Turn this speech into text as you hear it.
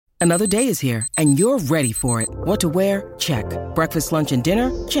Another day is here, and you're ready for it. What to wear? Check. Breakfast, lunch, and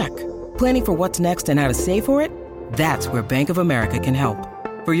dinner? Check. Planning for what's next and how to save for it? That's where Bank of America can help.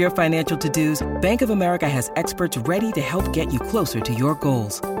 For your financial to-dos, Bank of America has experts ready to help get you closer to your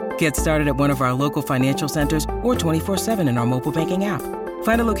goals. Get started at one of our local financial centers or 24/7 in our mobile banking app.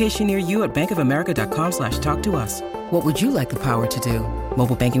 Find a location near you at bankofamerica.com/talktous. What would you like the power to do?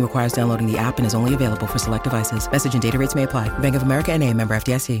 Mobile banking requires downloading the app and is only available for select devices. Message and data rates may apply. Bank of America N.A., member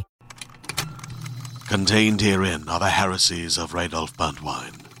FDIC. Contained herein are the heresies of Radolf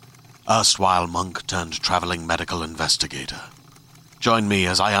Burntwine, erstwhile monk turned traveling medical investigator. Join me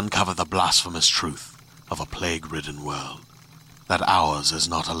as I uncover the blasphemous truth of a plague-ridden world, that ours is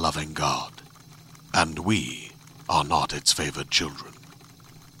not a loving God, and we are not its favored children.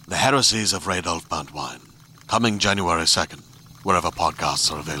 The heresies of Radolf Burntwine, coming January 2nd, wherever podcasts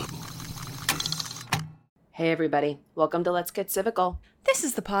are available. Hey everybody, welcome to Let's Get Civical. This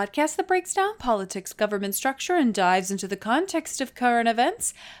is the podcast that breaks down politics, government structure, and dives into the context of current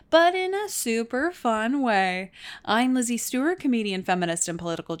events, but in a super fun way. I'm Lizzie Stewart, comedian, feminist, and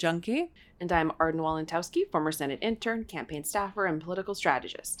political junkie. And I'm Arden Walentowski, former Senate intern, campaign staffer, and political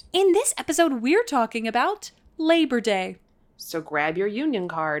strategist. In this episode, we're talking about Labor Day. So grab your union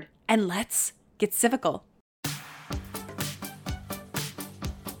card. And let's get civical.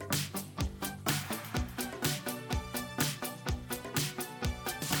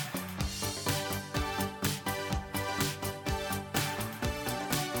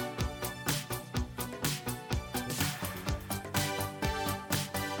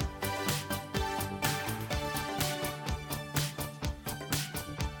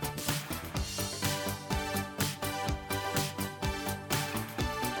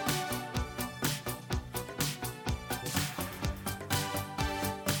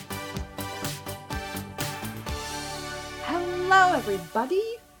 Hello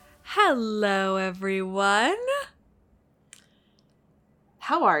everybody. Hello, everyone.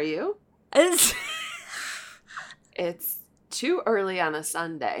 How are you? It's too early on a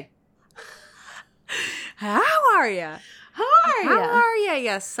Sunday. How are you? How are you? How are you,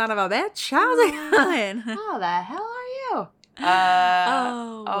 you son of a bitch? How's it going? How the hell are you?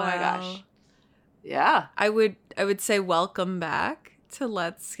 Oh my gosh. Yeah. I would say welcome back to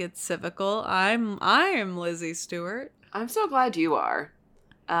Let's Get Civical. I am Lizzie Stewart. I'm so glad you are.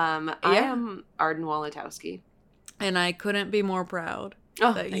 I am Arden Walentowski. And I couldn't be more proud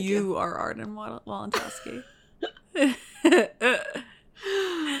that you are Arden Walentowski.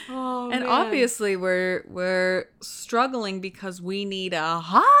 Oh, and man. Obviously we're struggling because we need a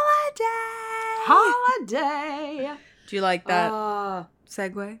holiday. Holiday. Do you like that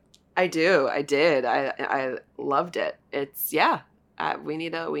segue? I do. I did. I loved it. It's we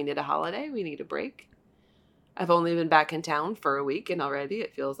need a holiday. We need a break. I've only been back in town for a week, and already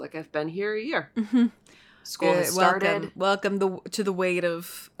it feels like I've been here a year. Mm-hmm. School has started. Welcome to the weight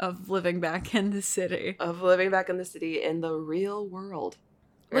of living back in the city. Of living back in the city in the real world.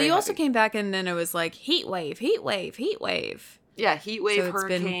 Well, you also came back, and then it was like heat wave. Yeah, heat wave, so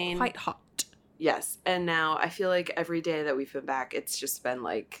hurricane. It's been quite hot. Yes, and now I feel like every day that we've been back, it's just been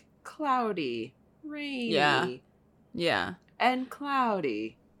like cloudy, rainy. Yeah. And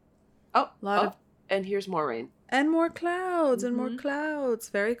cloudy. And here's more rain. And more clouds, Mm-hmm. and more clouds.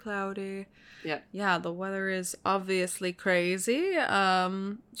 Very cloudy. Yeah. Yeah, the weather is obviously crazy.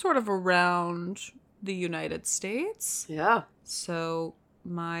 Sort of around the United States. Yeah. So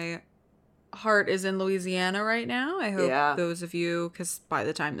my heart is in Louisiana right now. I hope those of you, because by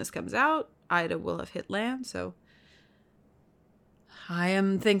the time this comes out, Ida will have hit land. So I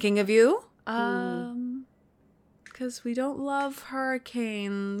am thinking of you. Because we don't love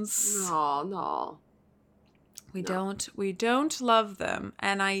hurricanes. No. We don't love them.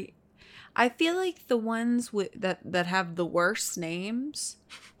 And I feel like the ones that have the worst names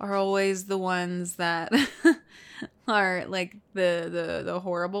are always the ones that are like the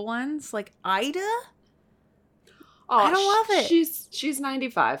horrible ones. Like Ida? Oh, I don't love it. She's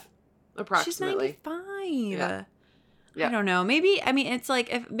 95 approximately. She's 95. Yeah. I don't know. Maybe, I mean, it's like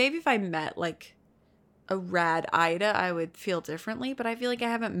if I met like a rad Ida, I would feel differently, but I feel like I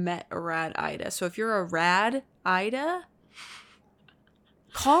haven't met a rad Ida. So if you're a rad Ida,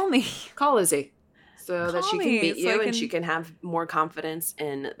 call me. Call Lizzie so that she can meet so you and she can have more confidence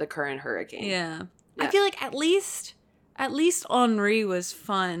in the current hurricane. Yeah. I feel like at least Henri was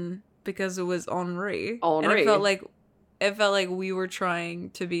fun because it was Henri. And it felt like we were trying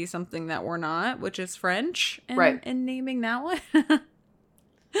to be something that we're not, which is French in naming that one.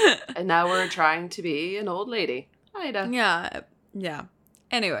 And now we're trying to be an old lady. Ida. Yeah.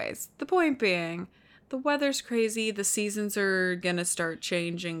 Anyways, the point being The weather's crazy. The seasons are gonna start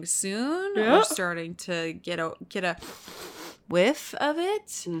changing soon. Yeah. We're starting to get a whiff of it.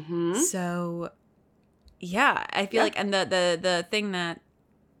 Mm-hmm. So, yeah, I feel like, and the thing that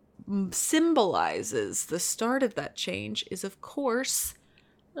symbolizes the start of that change is, of course,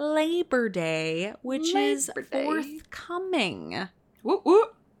 Labor Day, which is Labor Day. forthcoming. Whoop,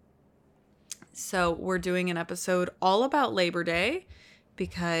 whoop. So we're doing an episode all about Labor Day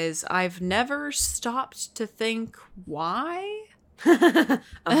because I've never stopped to think why.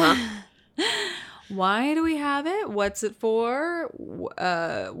 Uh-huh. Why do we have it? What's it for?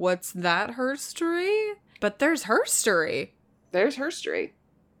 What's that herstory? But there's herstory. There's herstory.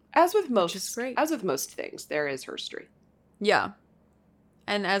 As with most, is great. As with most things, there is herstory. Yeah.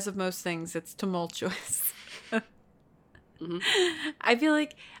 And as of most things, it's tumultuous. Mm-hmm. I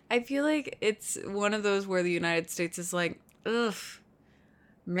feel like it's one of those where the United States is like, ugh,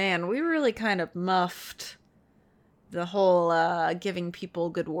 man, we really kind of muffed the whole giving people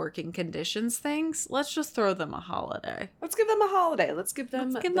good working conditions things. Let's just throw them a holiday. Let's give them a holiday. Let's give them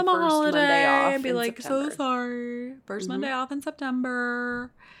a first Monday holiday off and be in like, September. so sorry. 1st Monday off in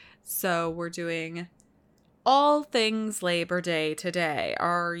September. So we're doing all things Labor Day today.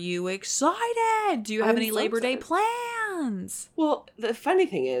 Are you excited? Do you have I'm any so Labor Day excited. plans? Well, the funny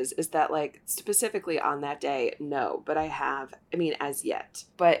thing is that, like, specifically on that day, no, but as yet.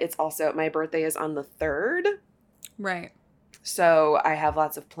 But it's also, my birthday is on the 3rd, Right. so I have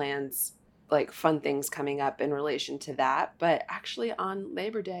lots of plans, like, fun things coming up in relation to that. But actually on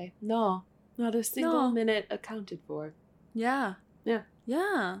Labor Day, no, not a single No. minute accounted for. Yeah. Yeah.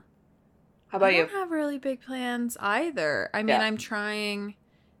 Yeah. How about I you? don't have really big plans either. I mean, Yeah. I'm trying.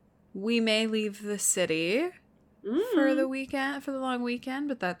 We may leave the city for the weekend, for the long weekend,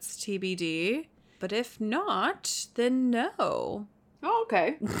 but that's TBD. But if not, then no. Oh,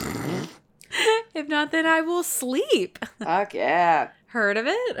 okay. If not, then I will sleep. Fuck yeah. Heard of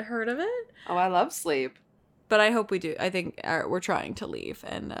it? Heard of it? Oh, I love sleep. But I hope we do. I think we're trying to leave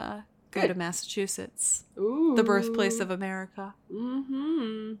and go Good. to Massachusetts, Ooh. the birthplace of America.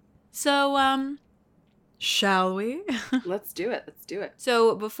 Mm-hmm. So, shall we? Let's do it. Let's do it.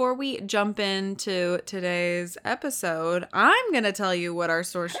 So before we jump into today's episode, I'm going to tell you what our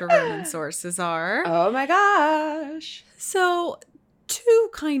Sorcerer Vermin sources are. Oh my gosh. So, two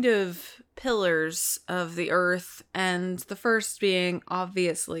kind of pillars of the earth, and the first being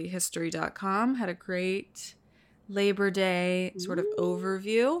obviously History.com had a great Labor Day sort of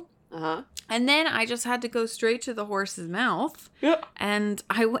overview. Uh-huh. And then I just had to go straight to the horse's mouth. Yep. And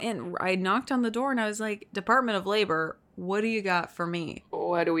I knocked on the door and I was like, Department of Labor, what do you got for me?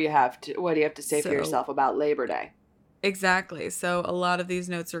 What do you have to say for So- yourself about Labor Day? Exactly. So a lot of these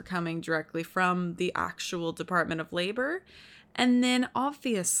notes are coming directly from the actual Department of Labor. And then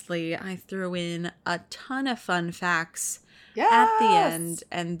obviously I threw in a ton of fun facts at the end.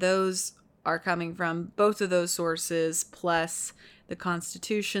 And those are coming from both of those sources. Plus the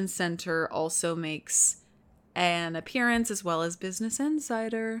Constitution Center also makes an appearance, as well as Business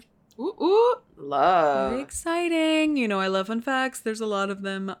Insider. Ooh, ooh. Love. Very exciting. You know, I love fun facts. There's a lot of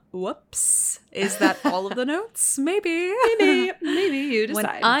them. Whoops. Is that all of the notes? Maybe. Maybe you decide.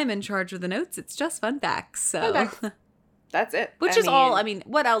 When I'm in charge of the notes, it's just fun facts. So, Fun facts. That's it. which is all. I mean,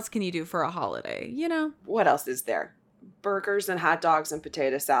 what else can you do for a holiday? You know, what else is there? Burgers and hot dogs and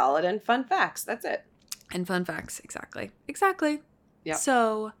potato salad and fun facts. That's it. and fun facts. Exactly. Yep.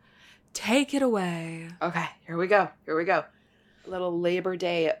 So, take it away. Okay, here we go. A little Labor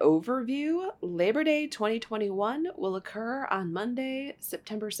Day overview. Labor Day 2021 will occur on Monday,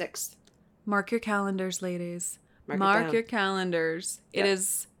 September 6th. Mark your calendars, ladies. Mark it Mark down. your calendars. Yep. It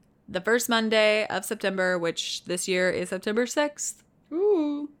is the first Monday of September, which this year is September 6th.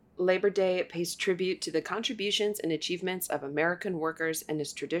 Ooh. Labor Day pays tribute to the contributions and achievements of American workers and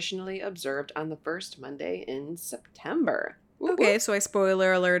is traditionally observed on the first Monday in September. Whoop, Okay, whoop. so I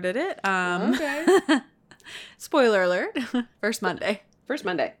spoiler alerted it. Okay. Spoiler alert. First Monday. First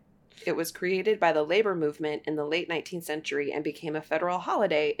Monday. It was created by the labor movement in the late 19th century and became a federal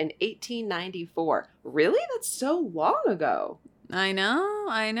holiday in 1894. Really? That's so long ago. I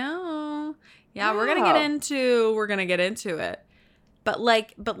know. Yeah, we're Wow. gonna get into it. But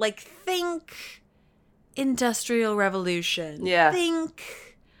like think Industrial Revolution. Yeah. Think,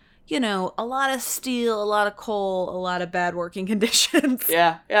 a lot of steel, a lot of coal, a lot of bad working conditions.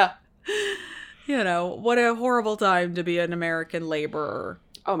 Yeah. What a horrible time to be an American laborer.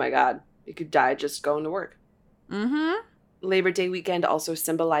 Oh my God. You could die just going to work. Mm-hmm. Labor Day weekend also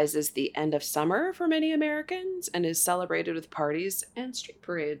symbolizes the end of summer for many Americans and is celebrated with parties and street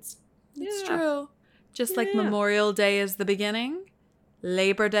parades. It's Yeah. true. Just like Yeah. Memorial Day is the beginning,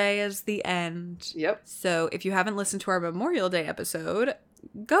 Labor Day is the end. Yep. So if you haven't listened to our Memorial Day episode,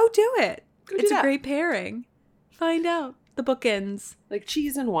 go do it. It's a great pairing. Find out the bookends. Like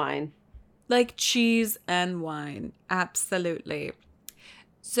cheese and wine. Like cheese and wine. Absolutely.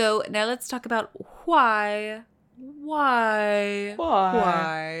 So now let's talk about why. Why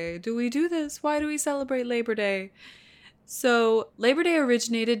do we do this? Why do we celebrate Labor Day? So Labor Day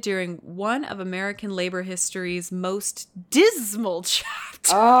originated during one of American labor history's most dismal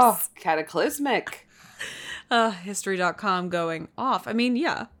chapters. Oh, cataclysmic. History.com going off. I mean,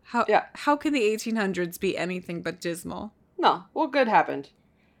 yeah. How can the 1800s be anything but dismal? No, what good happened?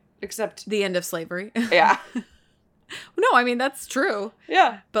 Except the end of slavery. Yeah. No, I mean, that's true.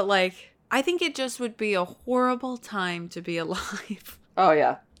 Yeah. But, like, I think it just would be a horrible time to be alive. Oh,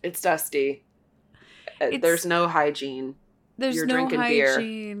 yeah. It's dusty. There's no hygiene. There's You're no drinking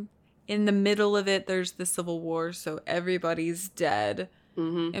hygiene. Beer. In the middle of it, there's the Civil War, so everybody's dead.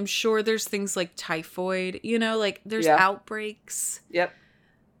 Mm-hmm. I'm sure there's things like typhoid, you know, like there's outbreaks. Yep.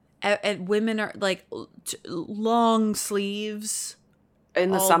 And women are like long sleeves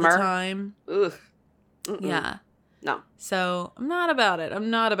in the all summer. The time. Ugh. Mm-mm. Yeah. No. So I'm not about it.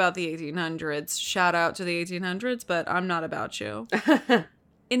 I'm not about the 1800s. Shout out to the 1800s, but I'm not about you.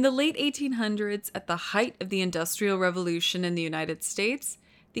 In the late 1800s, at the height of the Industrial Revolution in the United States,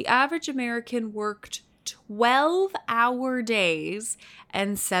 the average American worked 12-hour days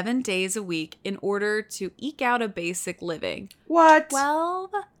and 7 days a week in order to eke out a basic living. What?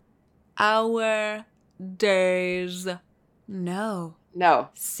 12-hour days. No.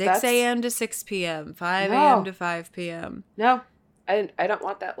 6 a.m. to 6 p.m., 5 a.m. to 5 p.m. No. I don't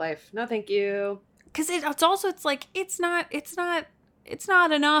want that life. No, thank you. Because it's like, it's not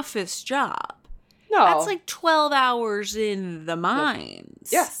an office job. No. That's like 12 hours in the mines.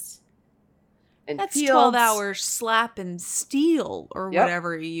 Yes. And that's fields. 12 hours slapping steel or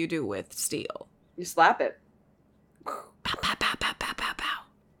whatever you do with steel. You slap it. Pow, pow, pow, pow, pow, pow, pow.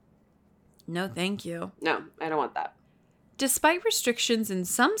 No, thank you. No, I don't want that. Despite restrictions in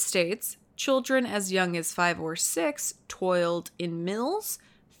some states, children as young as 5 or 6 toiled in mills,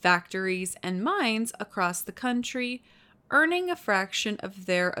 factories, and mines across the country, earning a fraction of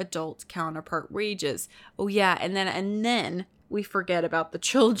their adult counterpart wages. Oh yeah, and then we forget about the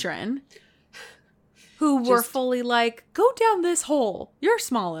children who were fully like, go down this hole. You're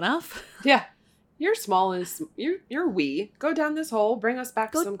small enough. Yeah. You're small as you're wee. Go down this hole, bring us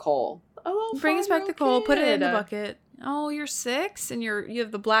back some coal. Oh, bring us back the coal, put it in the bucket. Oh, you're 6 and you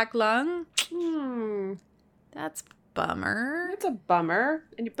have the black lung. That's bummer. That's a bummer.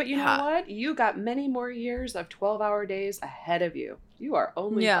 But you know what? You got many more years of 12-hour days ahead of you. You are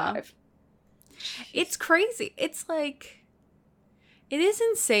only 5. It's crazy. It's like, it is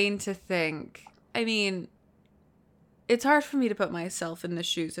insane to think. I mean, it's hard for me to put myself in the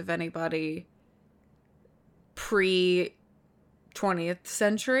shoes of anybody pre-20th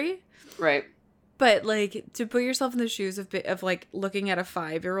century. Right. But, like, to put yourself in the shoes of like, looking at a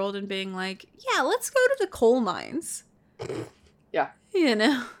 5-year-old and being like, yeah, let's go to the coal mines. Yeah. You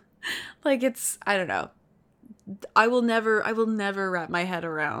know? Like, it's, I don't know. I will never wrap my head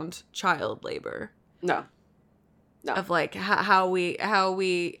around child labor. No. Of, like, how we,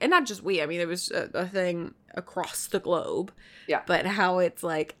 and not just we, I mean, it was a thing across the globe. Yeah. But how it's,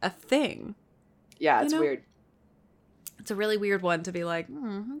 like, a thing. Yeah, it's weird. It's a really weird one to be like,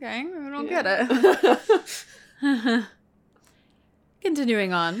 okay, I don't get it.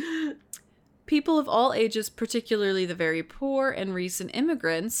 Continuing on. People of all ages, particularly the very poor and recent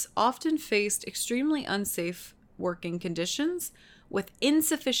immigrants, often faced extremely unsafe working conditions with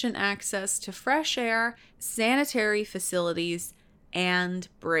insufficient access to fresh air, sanitary facilities, and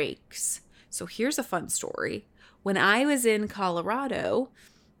breaks. So here's a fun story. When I was in Colorado,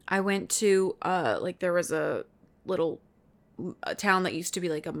 I went to, there was a town that used to be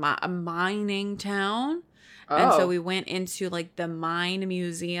like a mining town. Oh. And so we went into like the mine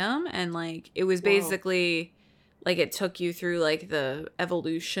museum, and like it was basically like it took you through like the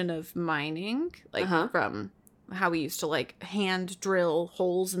evolution of mining, like from how we used to like hand drill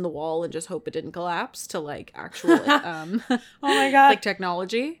holes in the wall and just hope it didn't collapse to like actual oh my god, like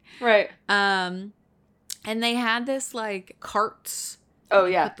technology. Right. And they had this like carts. Oh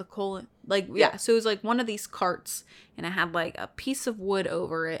yeah. Put the coal in. Like, yeah, so it was like one of these carts, and it had like a piece of wood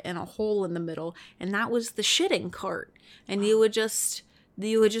over it and a hole in the middle, and that was the shitting cart. And you would just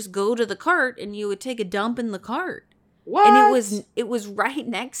go to the cart and you would take a dump in the cart. What? And it was right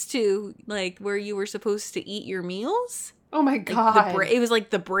next to like where you were supposed to eat your meals. Oh my god. Like it was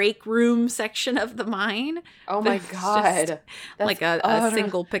like the break room section of the mine. Oh my god. That's like a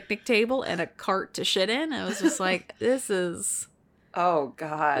single picnic table and a cart to shit in. I was just like, this is Oh,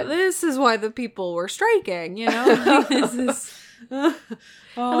 God. This is why the people were striking, you know? This is... At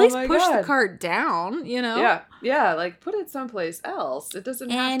least push the cart down, you know? Yeah, yeah, like put it someplace else. It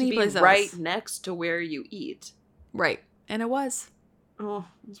doesn't have to be right next to where you eat. Right. And it was. Oh,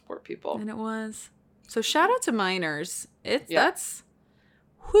 those poor people. And it was. So shout out to miners. That's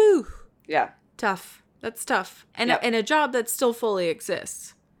whew. Yeah. Tough. That's tough. And a job that still fully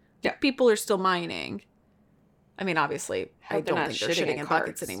exists. Yeah. People are still mining. I mean, obviously, I don't think they're shitting in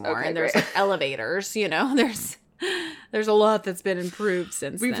buckets anymore. Okay, and there's like elevators, you know, there's a lot that's been improved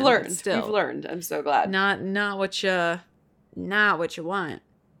since we've then. learned. Still, we've learned. I'm so glad. Not what you want.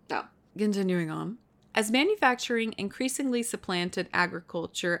 No. Continuing on. As manufacturing increasingly supplanted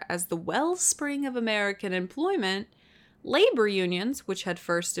agriculture as the wellspring of American employment, labor unions, which had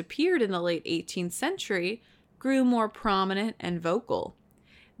first appeared in the late 18th century, grew more prominent and vocal.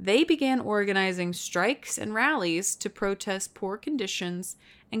 They began organizing strikes and rallies to protest poor conditions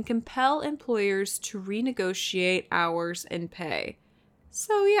and compel employers to renegotiate hours and pay.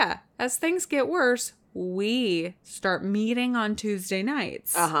 So yeah, as things get worse, we start meeting on Tuesday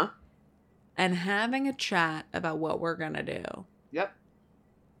nights. Uh-huh. And having a chat about what we're going to do. Yep.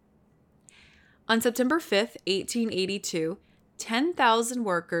 On September 5th, 1882, 10,000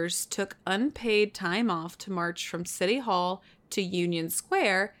 workers took unpaid time off to march from City Hall to Union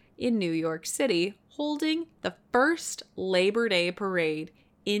Square in New York City, holding the first Labor Day parade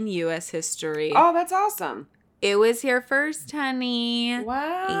in U.S. history. Oh, that's awesome. It was here first, honey.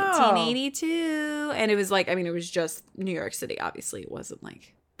 Wow. 1882. And it was like, I mean, it was just New York City, obviously. It wasn't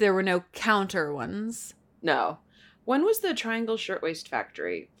like, there were no counter ones. No. When was the Triangle Shirtwaist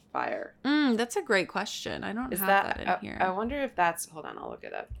Factory fire? That's a great question. I don't have that in here. I wonder if that's, hold on, I'll look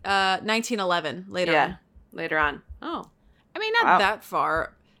it up. 1911, later on. Later on. Oh. I mean, not that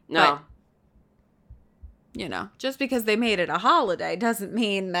far. No. But, you know, just because they made it a holiday doesn't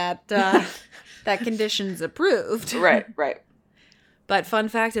mean that that condition's approved. Right, right. But fun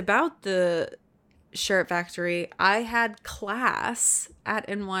fact about the shirt factory, I had class at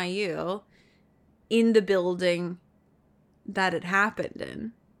NYU in the building that it happened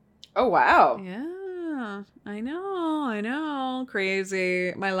in. Oh, wow. Yeah, I know.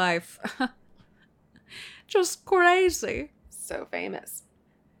 Crazy. My life. Just crazy. So famous.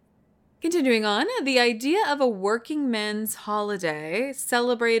 Continuing on, the idea of a working men's holiday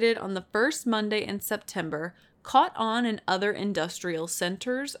celebrated on the first Monday in September caught on in other industrial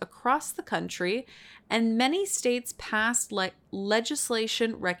centers across the country, and many states passed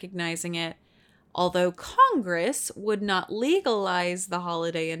legislation recognizing it, although Congress would not legalize the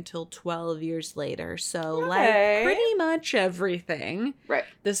holiday until 12 years later. So, like, pretty much everything. Right.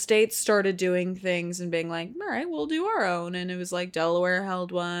 The states started doing things and being like, all right, we'll do our own. And it was like Delaware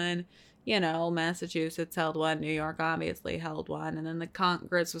held one. You know, Massachusetts held one. New York obviously held one. And then the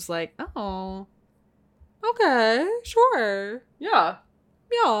Congress was like, oh, okay, sure. Yeah.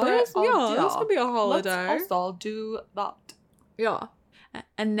 Yeah, this could be a holiday. Let's also do that. Yeah.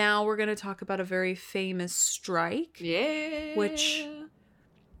 And now we're going to talk about a very famous strike. Yeah. Which,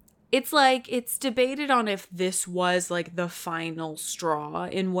 it's like, it's debated on if this was like the final straw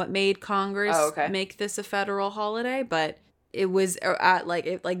in what made Congress make this a federal holiday. But it was at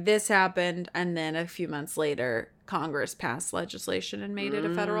this happened, and then a few months later, Congress passed legislation and made it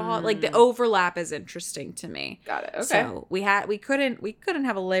a federal holiday. Like, the overlap is interesting to me. Got it. Okay. So we couldn't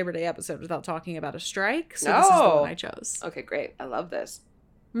have a Labor Day episode without talking about a strike. So this is the one I chose. Okay, great. I love this.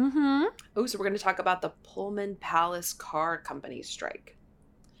 Mm-hmm. Oh, so we're going to talk about the Pullman Palace Car Company strike.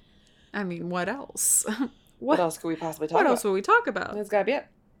 I mean, what else? What else could we possibly talk about? What else will we talk about? That's gotta be it.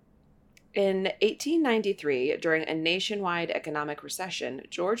 In 1893, during a nationwide economic recession,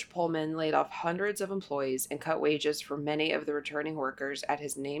 George Pullman laid off hundreds of employees and cut wages for many of the returning workers at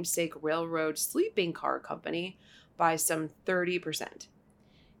his namesake railroad sleeping car company by some 30%.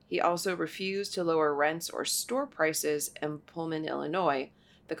 He also refused to lower rents or store prices in Pullman, Illinois,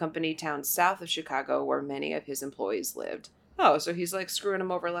 the company town south of Chicago where many of his employees lived. Oh, so he's like screwing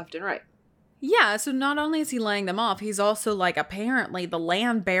them over left and right. Yeah, so not only is he laying them off, he's also like apparently the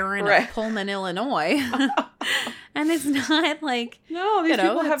land baron of Pullman, Illinois. And it's not like, no, these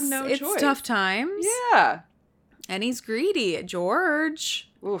people have no choice. It's tough times. Yeah. And he's greedy. George.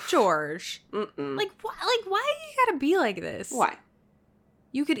 Oof. George. Mm-mm. Like, why you gotta be like this? Why?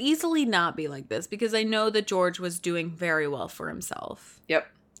 You could easily not be like this because I know that George was doing very well for himself. Yep.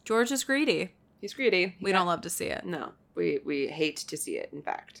 George is greedy. He's greedy. We don't love to see it. No, we hate to see it, in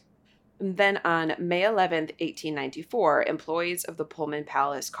fact. Then on May 11th, 1894, employees of the Pullman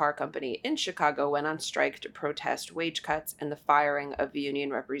Palace Car Company in Chicago went on strike to protest wage cuts and the firing of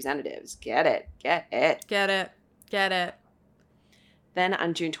union representatives. Get it. Get it. Get it. Get it. Then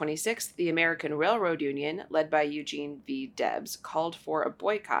on June 26th, the American Railroad Union, led by Eugene V. Debs, called for a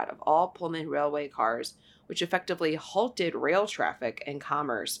boycott of all Pullman railway cars, which effectively halted rail traffic and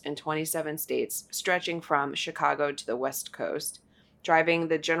commerce in 27 states, stretching from Chicago to the West Coast, driving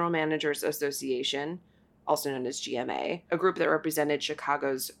the General Managers Association, also known as GMA, a group that represented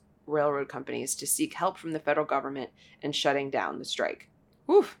Chicago's railroad companies, to seek help from the federal government in shutting down the strike.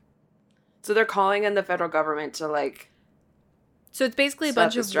 Oof. So they're calling in the federal government to, like... So it's basically a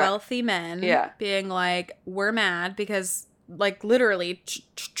bunch of wealthy men being like, we're mad because, like, literally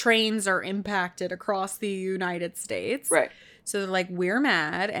trains are impacted across the United States. Right. So they're like, we're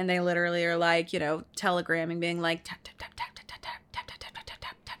mad. And they literally are like, you know, telegramming, being like, tap, tap, tap, tap, tap, tap, tap, tap, tap, tap, tap,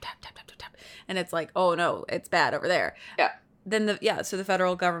 tap, tap, tap, tap, tap, tap. And it's like, oh, no, it's bad over there. Yeah. Then, so the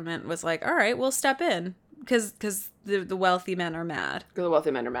federal government was like, all right, we'll step in because the wealthy men are mad. Because the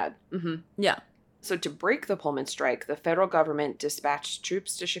wealthy men are mad. Mm-hmm. Yeah. So to break the Pullman strike, the federal government dispatched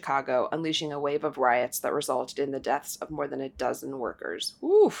troops to Chicago, unleashing a wave of riots that resulted in the deaths of more than a dozen workers.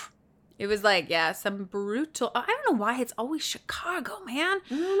 Oof. It was like, some brutal... I don't know why it's always Chicago, man. I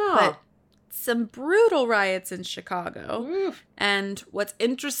don't know. But some brutal riots in Chicago. Oof. And what's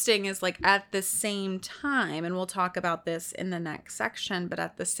interesting is, like, at the same time, and we'll talk about this in the next section, but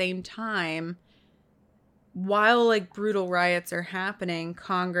at the same time... While, like, brutal riots are happening,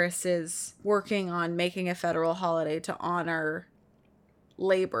 Congress is working on making a federal holiday to honor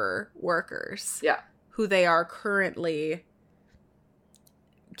labor workers. Yeah. Who they are currently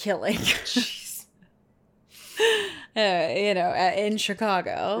killing. Jeez. In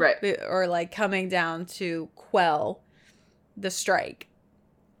Chicago. Right. Or, like, coming down to quell the strike.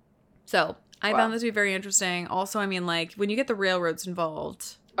 So, I found this to be very interesting. Also, I mean, like, when you get the railroads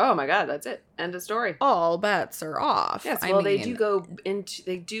involved... Oh my God, that's it. End of story. All bets are off. Yes, well, they do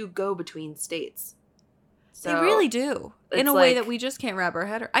go between states. So they really do. In a like, way that we just can't wrap our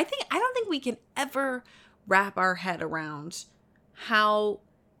head around. I don't think we can ever wrap our head around how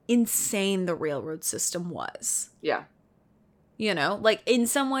insane the railroad system was. Yeah. You know, like, in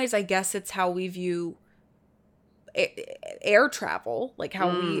some ways, I guess it's how we view air travel, like how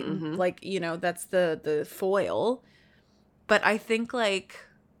we, like, you know, that's the foil. But I think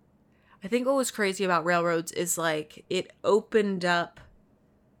what was crazy about railroads is, like, it opened up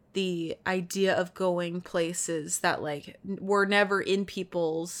the idea of going places that, like, were never in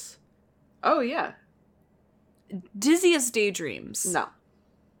people's... Oh, yeah. Dizziest daydreams. No.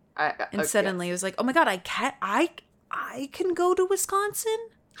 And suddenly it was like, oh my God, I can go to Wisconsin?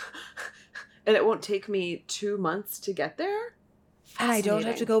 And it won't take me 2 months to get there? And I don't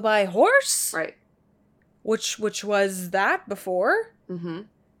have to go by horse? Right. Which was that before? Mm-hmm.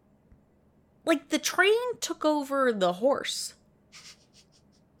 Like, the train took over the horse.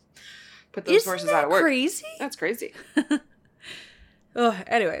 Put those horses out of work. Crazy? That's crazy.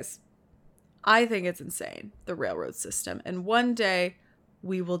 Anyways, I think it's insane, the railroad system. And one day,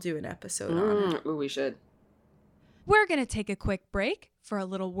 we will do an episode on it. Ooh, we should. We're going to take a quick break for a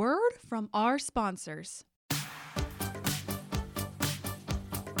little word from our sponsors.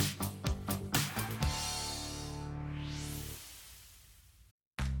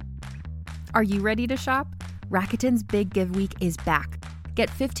 Are you ready to shop? Rakuten's Big Give Week is back. Get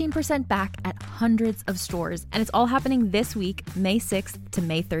 15% back at hundreds of stores, and it's all happening this week, May 6th to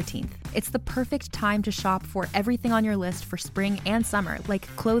May 13th. It's the perfect time to shop for everything on your list for spring and summer, like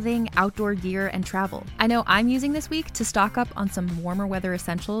clothing, outdoor gear, and travel. I know I'm using this week to stock up on some warmer weather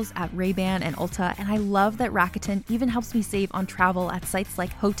essentials at Ray-Ban and Ulta, and I love that Rakuten even helps me save on travel at sites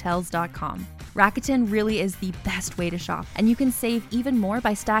like Hotels.com. Rakuten really is the best way to shop, and you can save even more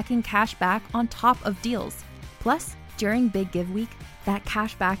by stacking cash back on top of deals. Plus, during Big Give Week, that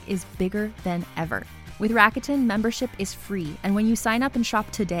cash back is bigger than ever. With Rakuten, membership is free, and when you sign up and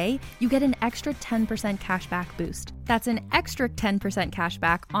shop today, you get an extra 10% cash back boost. That's an extra 10% cash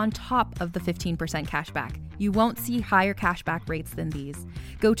back on top of the 15% cash back. You won't see higher cash back rates than these.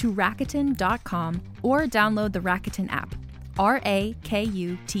 Go to Rakuten.com or download the Rakuten app.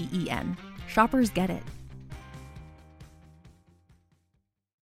 Rakuten. Shoppers get it.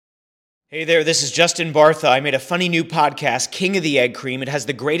 Hey there, this is Justin Bartha. I made a funny new podcast, King of the Egg Cream. It has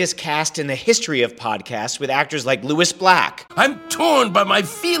the greatest cast in the history of podcasts with actors like Louis Black. I'm torn by my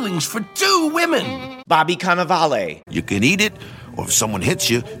feelings for two women. Bobby Cannavale. You can eat it, or if someone hits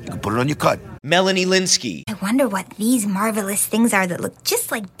you, you can put it on your cut. Melanie Linsky. I wonder what these marvelous things are that look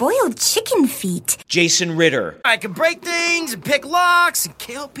just like boiled chicken feet. Jason Ritter. I can break things and pick locks and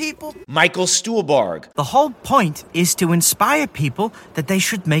kill people. Michael Stuhlbarg. The whole point is to inspire people that they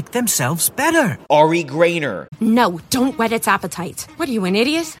should make themselves better. Ari Grainer. No, don't whet its appetite. What are you, an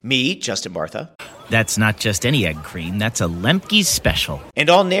idiot? Me, Justin Bartha. That's not just any egg cream, that's a Lemke's special. And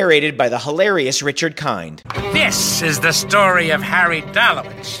all narrated by the hilarious Richard Kind. This is the story of Harry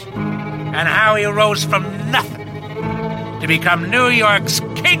Dalowitz and how he rose from nothing to become New York's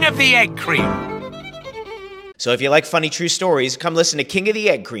King of the Egg Cream. So if you like funny true stories, come listen to King of the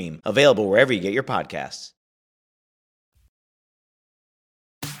Egg Cream, available wherever you get your podcasts.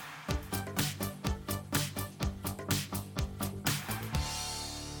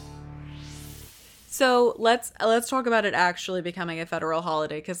 So let's talk about it actually becoming a federal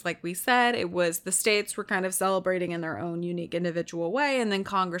holiday, because like we said, it was the states were kind of celebrating in their own unique individual way, and then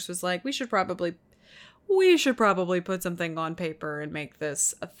Congress was like, we should probably put something on paper and make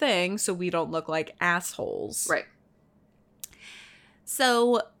this a thing so we don't look like assholes. Right.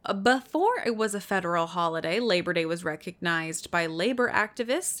 So before it was a federal holiday, Labor Day was recognized by labor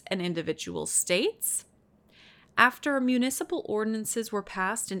activists and individual states. After municipal ordinances were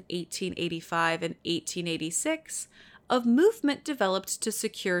passed in 1885 and 1886, a movement developed to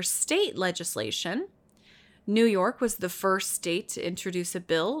secure state legislation. New York was the first state to introduce a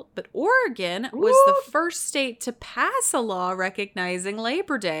bill, but Oregon was the first state to pass a law recognizing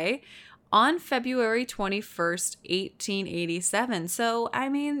Labor Day on February 21st, 1887. So, I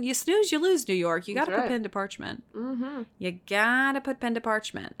mean, you snooze, you lose, New York. You got to put pen to parchment. Mm-hmm. You got to put pen to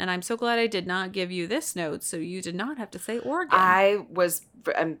parchment. And I'm so glad I did not give you this note, so you did not have to say Oregon.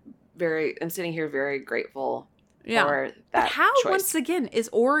 I'm sitting here very grateful for that But how, choice. once again, is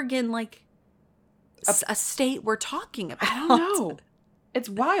Oregon like a state we're talking about? I don't know. It's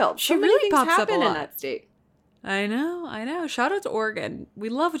wild. She So many really things pops up a happen lot. in that state. I know. Shout out to Oregon. We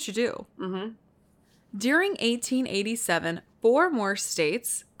love what you do. Mm-hmm. During 1887, 4 more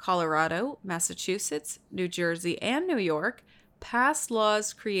states, Colorado, Massachusetts, New Jersey, and New York, passed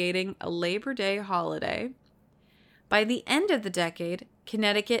laws creating a Labor Day holiday. By the end of the decade,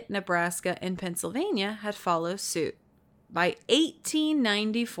 Connecticut, Nebraska, and Pennsylvania had followed suit. By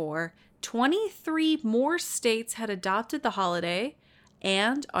 1894, 23 more states had adopted the holiday.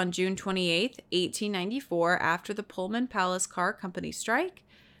 And on June 28, 1894, after the Pullman Palace Car Company strike,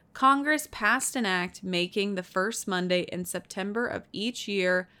 Congress passed an act making the first Monday in September of each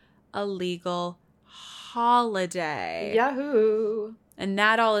year a legal holiday. Yahoo! And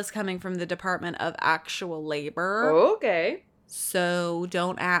that all is coming from the Department of Actual Labor. Okay. So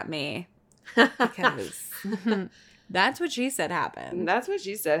don't at me. Because that's what she said happened. That's what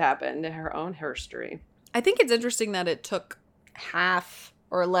she said happened in her own history. I think it's interesting that it took half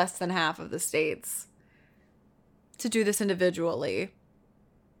or less than half of the states to do this individually.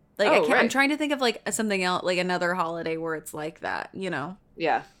 Like, I'm trying to think of like something else, like another holiday where it's like that, you know?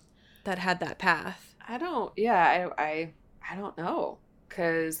 Yeah. That had that path. I don't know.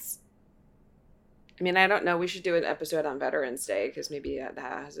 Because, I mean, I don't know. We should do an episode on Veterans Day because maybe that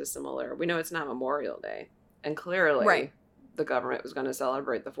has a similar, we know it's not Memorial Day. And clearly the government was going to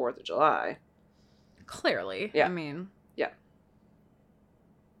celebrate the 4th of July. Clearly. Yeah. I mean. Yeah.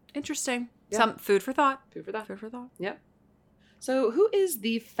 Interesting. Yeah. Some food for thought. Food for thought. Food for thought. Yep. So who is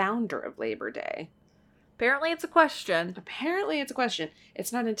the founder of Labor Day? Apparently it's a question.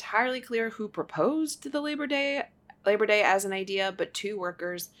 It's not entirely clear who proposed the Labor Day as an idea, but 2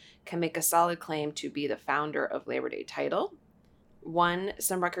 workers can make a solid claim to be the founder of Labor Day title. One,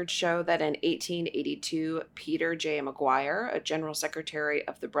 some records show that in 1882, Peter J. McGuire, a general secretary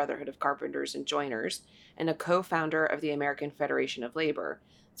of the Brotherhood of Carpenters and Joiners and a co-founder of the American Federation of Labor,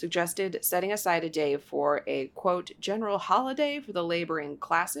 suggested setting aside a day for a, quote, general holiday for the laboring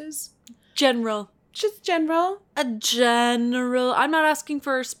classes. General. Just general. A general. I'm not asking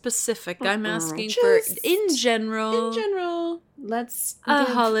for specific. I'm asking for in general. In general. Let's a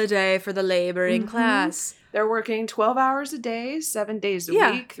holiday for the laboring class. They're working 12 hours a day, 7 days a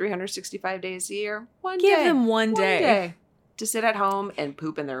week, 365 days a year. Give them one day to sit at home and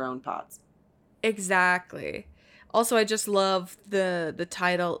poop in their own pots. Exactly. Also, I just love the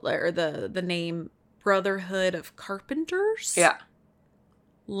title or the name Brotherhood of Carpenters. Yeah.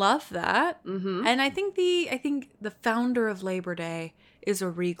 Love that. Mm-hmm. And I think the founder of Labor Day is a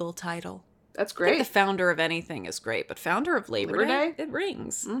regal title. That's great. I think the founder of anything is great, but founder of Labor Day, it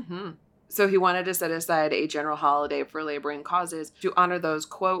rings. Mm-hmm. So he wanted to set aside a general holiday for laboring causes to honor those,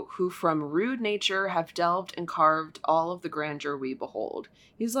 quote, who from rude nature have delved and carved all of the grandeur we behold.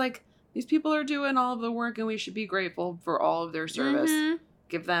 He's like, these people are doing all of the work and we should be grateful for all of their service. Mm-hmm.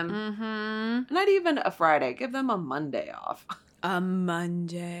 Give them not even a Friday. Give them a Monday off. A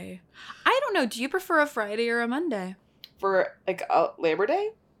Monday. I don't know. Do you prefer a Friday or a Monday? For like a Labor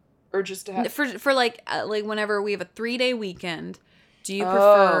Day? Or just to have... For like whenever we have a 3-day weekend, do you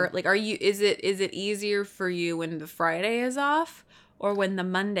prefer, like, is it easier for you when the Friday is off or when the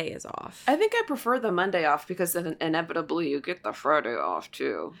Monday is off? I think I prefer the Monday off because then inevitably you get the Friday off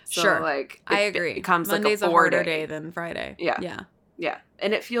too. So, sure. like, I agree. It becomes Monday's like a harder 4-day day than Friday. Yeah. Yeah. Yeah.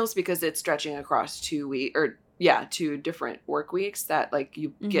 And it feels because it's stretching across 2 different work weeks that like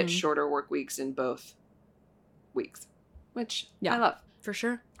you get shorter work weeks in both weeks, which I love. For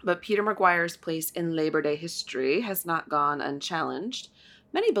sure. But Peter Maguire's place in Labor Day history has not gone unchallenged.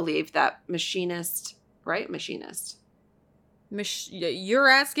 Many believe that machinist. You're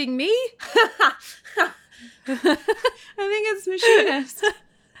asking me? I think it's machinist.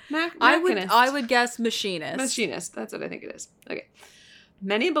 I would guess machinist. Machinist. That's what I think it is. Okay.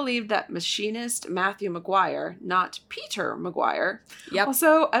 Many believe that machinist Matthew Maguire, not Peter Maguire. Yep.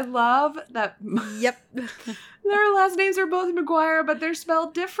 Also, I love that. Yep. Their last names are both Maguire, but they're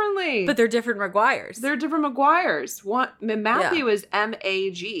spelled differently. But they're different Maguires. They're different Maguires. Matthew is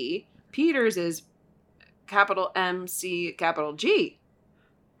M-A-G. Peter's is capital M-C capital G.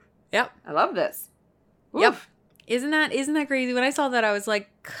 Yep. I love this. Oof. Yep. Isn't that crazy? When I saw that, I was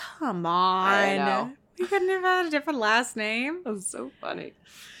like, come on. I know. We couldn't have had a different last name. That was so funny.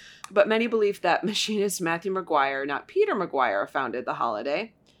 But many believe that machinist Matthew Maguire, not Peter Maguire, founded the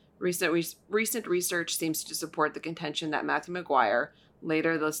holiday. Recent research seems to support the contention that Matthew Maguire,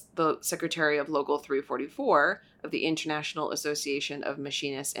 later the secretary of Local 344 of the International Association of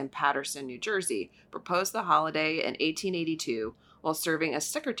Machinists in Paterson, New Jersey, proposed the holiday in 1882 while serving as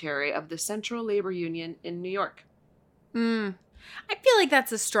secretary of the Central Labor Union in New York. I feel like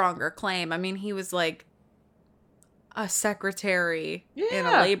that's a stronger claim. I mean, he was like a secretary in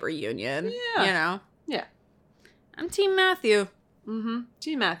a labor union. Yeah. You know? Yeah. I'm Team Matthew.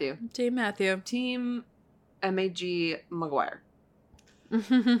 Team Matthew. Team Matthew. Team M-A-G Maguire.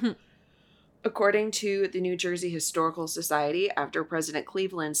 According to the New Jersey Historical Society, after President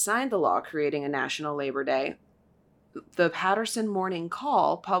Cleveland signed the law creating a national Labor Day, the Paterson Morning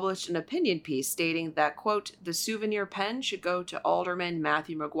Call published an opinion piece stating that, quote, the souvenir pen should go to Alderman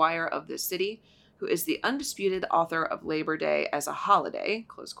Matthew Maguire of the city, who is the undisputed author of Labor Day as a holiday,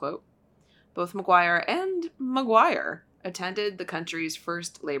 close quote. Both Maguire and Maguire attended the country's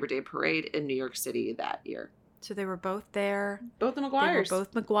first Labor Day parade in New York City that year. So they were both there. Both the Maguires. They were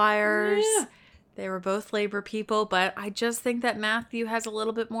both Maguires. Yeah. They were both labor people, but I just think that Matthew has a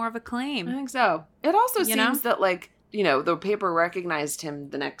little bit more of a claim. I think so. It also seems that, like, you know, the paper recognized him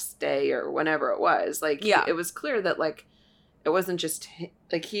the next day or whenever it was. Like, it was clear that, like, it wasn't just,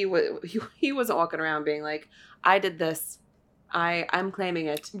 like, he wasn't walking around being like, I did this. I'm claiming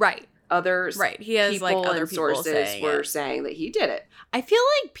it. Right. Others, he has people like other and people sources were saying that he did it. I feel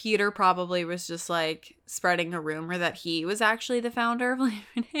like Peter probably was just like spreading a rumor that he was actually the founder of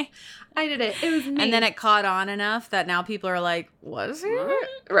Labor Day. I did it. It was me. And then it caught on enough that now people are like, was he?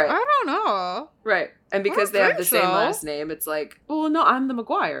 Right. I don't know. Right. And because they have the same last name, it's like, well, no, I'm the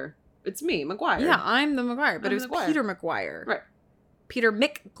Maguire. It's me, Maguire. Yeah, I'm the Maguire, but it was Maguire. Peter Maguire. Right. Peter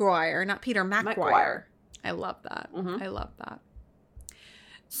McGuire, not Peter Maguire. I love that. Mm-hmm. I love that.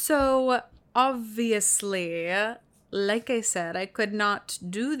 So, obviously, like I said, I could not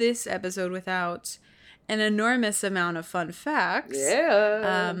do this episode without an enormous amount of fun facts.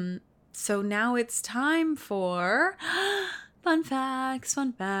 Yeah. So now it's time for fun facts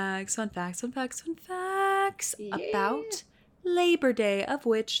about Labor Day, of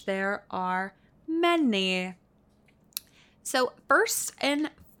which there are many. So, first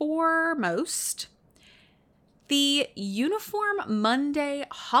and foremost, the Uniform Monday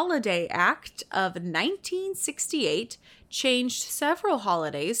Holiday Act of 1968 changed several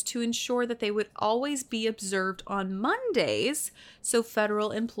holidays to ensure that they would always be observed on Mondays so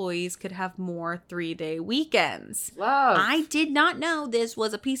federal employees could have more 3-day weekends. Love. I did not know this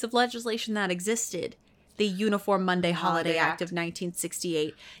was a piece of legislation that existed. The Uniform Monday Holiday Act of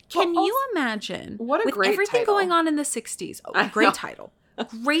 1968. Can you imagine? What a with great everything title. going on in the 60s. Oh, great title.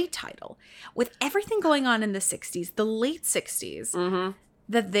 Great title. With everything going on in the 60s, the late 60s,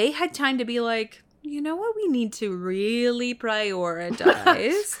 that they had time to be like, you know what we need to really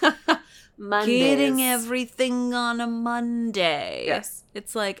prioritize? Mondays. Getting everything on a Monday. Yes.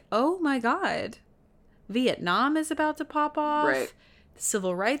 It's like, oh my God. Vietnam is about to pop off. Right. The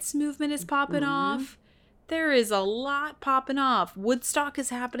civil rights movement is popping off. There is a lot popping off. Woodstock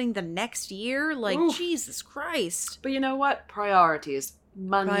is happening the next year. Like, Jesus Christ. But you know what? Priorities.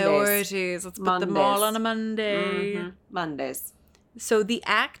 Mondays. Priorities. Let's put them all on a Monday. Mondays. So the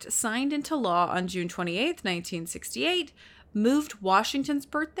act signed into law on June 28th, 1968, moved Washington's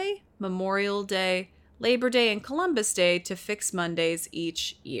birthday, Memorial Day, Labor Day, and Columbus Day to fixed Mondays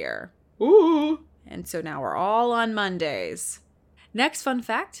each year. Ooh. And so now we're all on Mondays. Next fun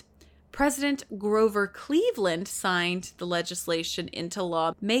fact, President Grover Cleveland signed the legislation into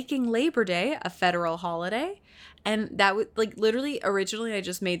law, making Labor Day a federal holiday. And that would, like, literally, originally I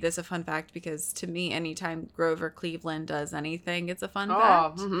just made this a fun fact because to me, anytime Grover Cleveland does anything, it's a fun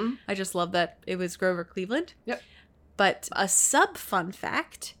fact. Mm-hmm. I just love that it was Grover Cleveland. Yep. But a sub-fun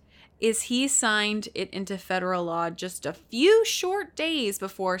fact is he signed it into federal law just a few short days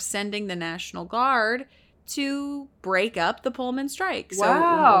before sending the National Guard to break up the Pullman strike. So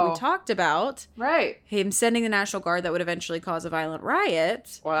Wow. what we talked about, Right. him sending the National Guard that would eventually cause a violent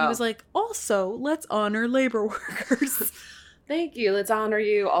riot, Wow. he was like, also, let's honor labor workers. Thank you. Let's honor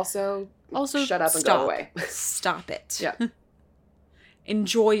you. Also, shut up and stop. go away. Stop it. Yeah.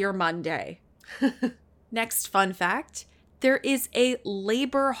 Enjoy your Monday. Next fun fact, there is a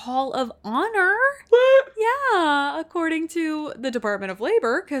Labor Hall of Honor. What? Yeah, according to the Department of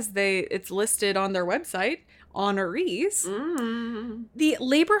Labor, because it's listed on their website, honorees. Mm. The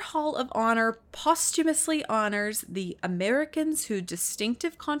Labor Hall of Honor posthumously honors the Americans whose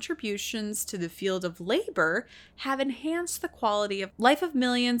distinctive contributions to the field of labor have enhanced the quality of life of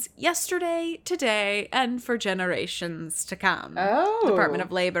millions yesterday, today, and for generations to come. Oh. Department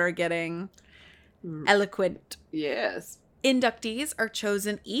of Labor getting eloquent. Yes. Inductees are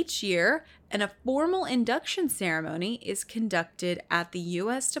chosen each year, and a formal induction ceremony is conducted at the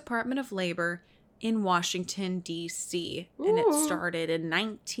U.S. Department of Labor in Washington, D.C. And it Ooh. started in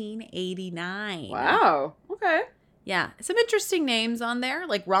 1989. Wow. Okay. Yeah. Some interesting names on there.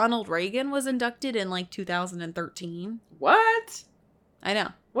 Like Ronald Reagan was inducted in like 2013. What? I know.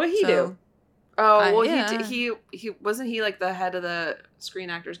 What'd he So, do? Oh, well, yeah. he wasn't he like the head of the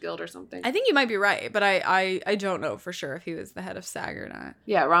Screen Actors Guild or something? I think you might be right, but I don't know for sure if he was the head of SAG or not.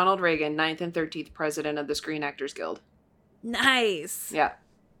 Yeah, Ronald Reagan, 9th and 13th president of the Screen Actors Guild. Nice. Yeah.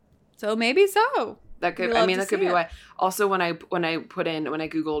 So maybe so. That could, We'd I love mean, to that could see be it. why. Also, when I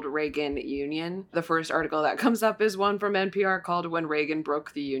Googled Reagan Union, the first article that comes up is one from NPR called "When Reagan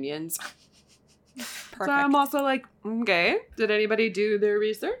Broke the Unions." Perfect. So I'm also like, okay, did anybody do their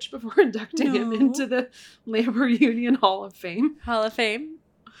research before inducting him No. into the Labor Union Hall of Fame? Hall of Fame.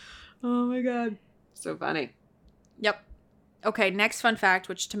 Oh my god, so funny. Yep. Okay, next fun fact,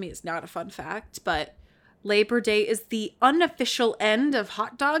 which to me is not a fun fact, but Labor Day is the unofficial end of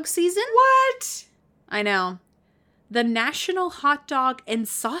hot dog season. What? I know. The National Hot Dog and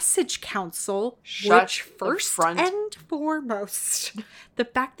Sausage Council, Shut which the first front- and foremost, the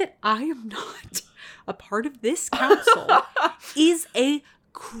fact that I am not a part of this council is a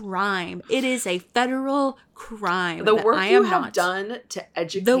crime. It is a federal crime. The that work I you am have not. done to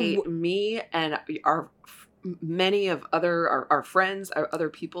educate me and many of our friends, our other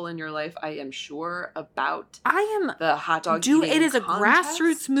people in your life, I am sure about I am the hot dog eating it is a contest.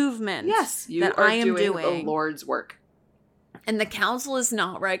 grassroots movement. Yes, you that are I am doing doing. the Lord's work. And the council is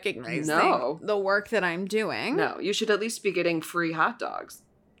not recognizing No. the work that I'm doing. No, you should at least be getting free hot dogs.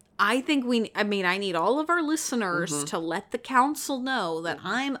 I think I need all of our listeners Mhm. to let the council know that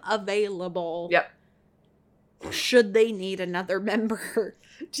I'm available. Yep. Should they need another member?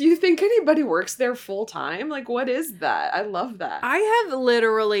 Do you think anybody works there full time? Like, what is that? I love that. I have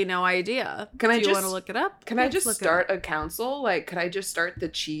literally no idea. Can I Do you just want to look it up? Can I Let's just look it start up. a council? Like, could I just start the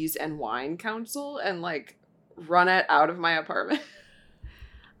Cheese and Wine Council and like run it out of my apartment?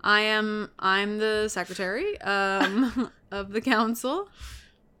 I'm the secretary of the council.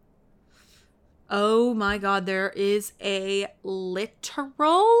 Oh my god, there is a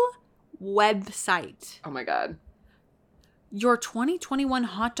literal website. Oh my god. Your 2021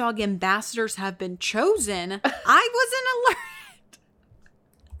 hot dog ambassadors have been chosen. I wasn't alert.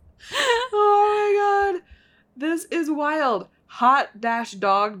 Oh my god. This is wild.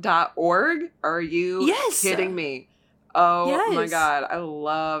 hot-dog.org? Are you Yes. kidding me? Oh my Yes. god. I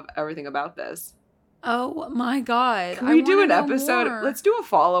love everything about this. Oh my god. Can we do wanna an know episode? more. Let's do a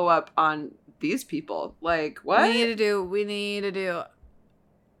follow-up on these people. Like, what? We need to do.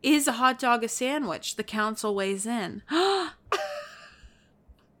 Is a hot dog a sandwich? The council weighs in. Oh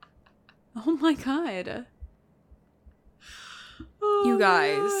my god. Oh You my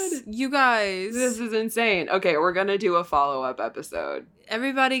guys. God. You guys. This is insane. Okay, we're gonna do a follow-up episode.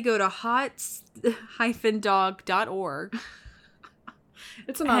 Everybody go to hot-dog.org.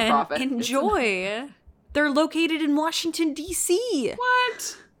 It's a nonprofit. And enjoy. They're located in Washington, D.C.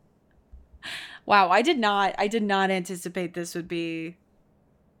 What? Wow, I did not anticipate this would be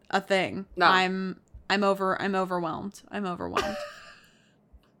a thing. No. I'm overwhelmed. I'm overwhelmed.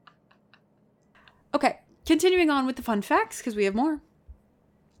 continuing on with the fun facts, because we have more.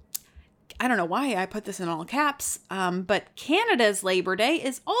 I don't know why I put this in all caps, but Canada's Labor Day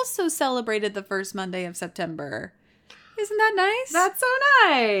is also celebrated the first Monday of September. Isn't that nice? That's so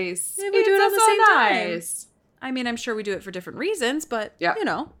nice. Yeah, we do it on the same nice. time. I mean, I'm sure we do it for different reasons, but, you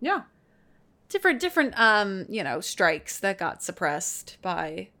know. Yeah. Different, you know, strikes that got suppressed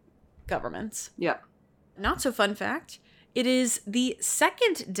by governments. Yep. Not so fun fact. It is the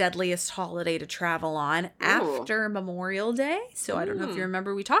second deadliest holiday to travel on after Memorial Day. So I don't know if you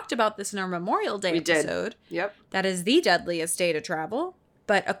remember, we talked about this in our Memorial Day episode. Yep. That is the deadliest day to travel.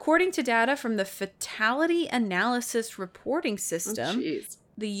 But according to data from the Fatality Analysis Reporting System,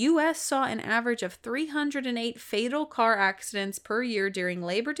 the U.S. saw an average of 308 fatal car accidents per year during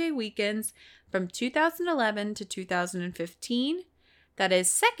Labor Day weekends from 2011 to 2015. That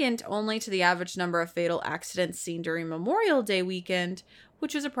is second only to the average number of fatal accidents seen during Memorial Day weekend,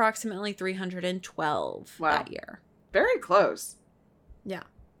 which was approximately 312 that year. Very close. Yeah.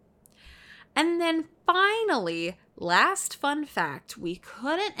 And then finally, last fun fact, we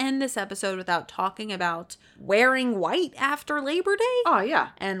couldn't end this episode without talking about wearing white after Labor Day. Oh, yeah.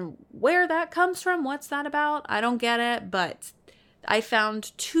 And where that comes from, what's that about? I don't get it, but I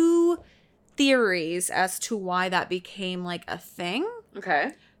found 2 theories as to why that became like a thing.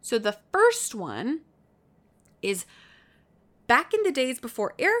 Okay. So the first one is back in the days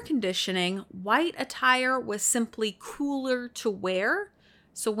before air conditioning, white attire was simply cooler to wear.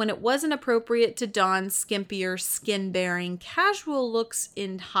 So when it wasn't appropriate to don skimpier, skin-bearing, casual looks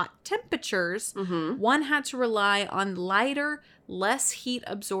in hot temperatures, one had to rely on lighter, less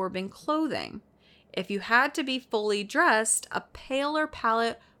heat-absorbing clothing. If you had to be fully dressed, a paler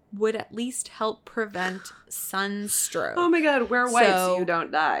palette would at least help prevent sunstroke. Oh my God, wear white so you don't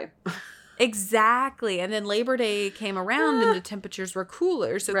die. Exactly. And then Labor Day came around and the temperatures were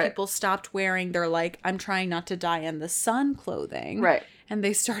cooler. So people stopped wearing their, like, I'm trying not to die in the sun clothing. Right. And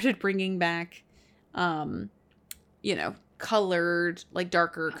they started bringing back, you know, colored, like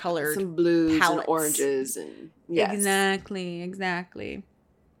darker colored some blues palettes. And oranges. And Exactly.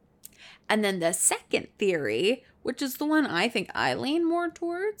 And then the second theory, which is the one I think I lean more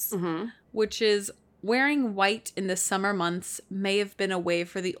towards, which is wearing white in the summer months may have been a way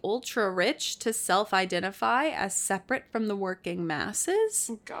for the ultra-rich to self-identify as separate from the working masses.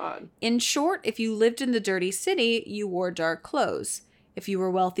 Oh, God. In short, if you lived in the dirty city, you wore dark clothes. If you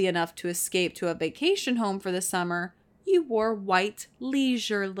were wealthy enough to escape to a vacation home for the summer, you wore white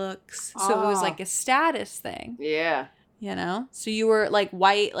leisure looks. So it was like a status thing. Yeah. You know? So you were like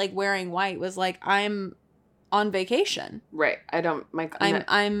white, like wearing white was like, I'm on vacation. Right. I'm not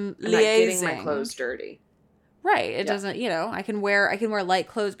getting my clothes dirty. Right. It doesn't, you know, I can wear light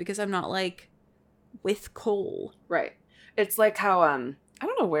clothes because I'm not like with coal. Right. It's like how I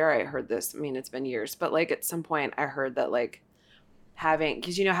don't know where I heard this. I mean, it's been years, but like at some point I heard that like having,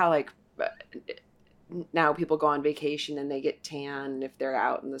 because you know how like now people go on vacation and they get tan if they're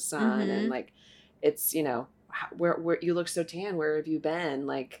out in the sun and like it's, you know, where you look so tan, where have you been?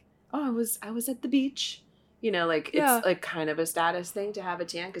 Like, oh, I was at the beach. You know, like it's like kind of a status thing to have a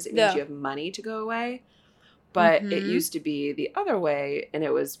tan because it means you have money to go away. But it used to be the other way, and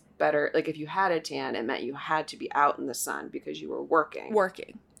it was better. Like if you had a tan, it meant you had to be out in the sun because you were working.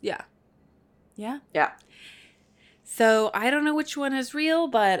 Yeah. So I don't know which one is real,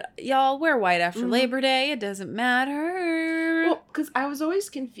 but y'all wear white after Labor Day. It doesn't matter. Well, because I was always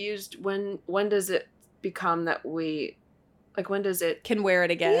confused when does it become that we, like when does it can wear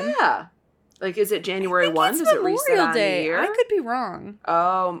it again? Yeah. Like, is it January 1? Does it reset on the year? I could be wrong.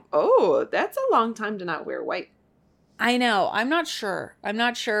 Oh, that's a long time to not wear white. I know. I'm not sure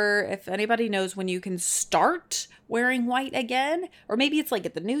if anybody knows when you can start wearing white again. Or maybe it's like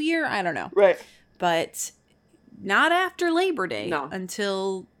at the new year. I don't know. Right. But not after Labor Day. No.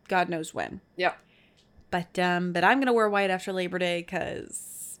 Until God knows when. Yep. But I'm going to wear white after Labor Day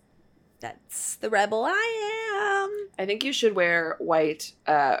because that's the rebel I am. I think you should wear white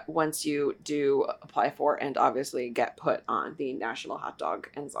once you do apply for and obviously get put on the National Hot Dog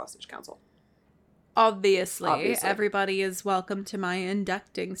and Sausage Council. Obviously. Everybody is welcome to my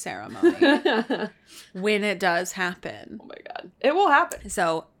inducting ceremony when it does happen. Oh my God. It will happen.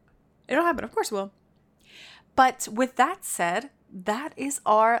 So it'll happen. Of course it will. But with that said, that is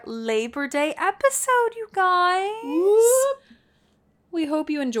our Labor Day episode, you guys. Whoop. We hope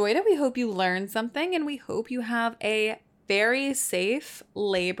you enjoyed it. We hope you learned something. And we hope you have a very safe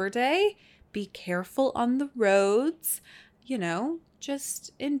Labor Day. Be careful on the roads. You know,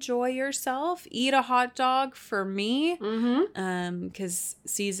 just enjoy yourself. Eat a hot dog for me. Because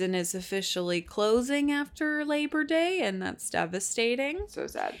season is officially closing after Labor Day. And that's devastating. So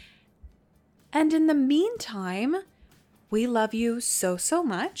sad. And in the meantime, we love you so, so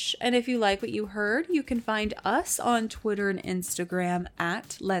much. And if you like what you heard, you can find us on Twitter and Instagram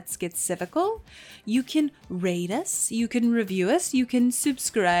at Let's Get Civical. You can rate us, you can review us, you can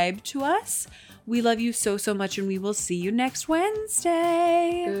subscribe to us. We love you so, so much, and we will see you next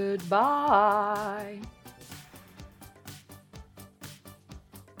Wednesday. Goodbye.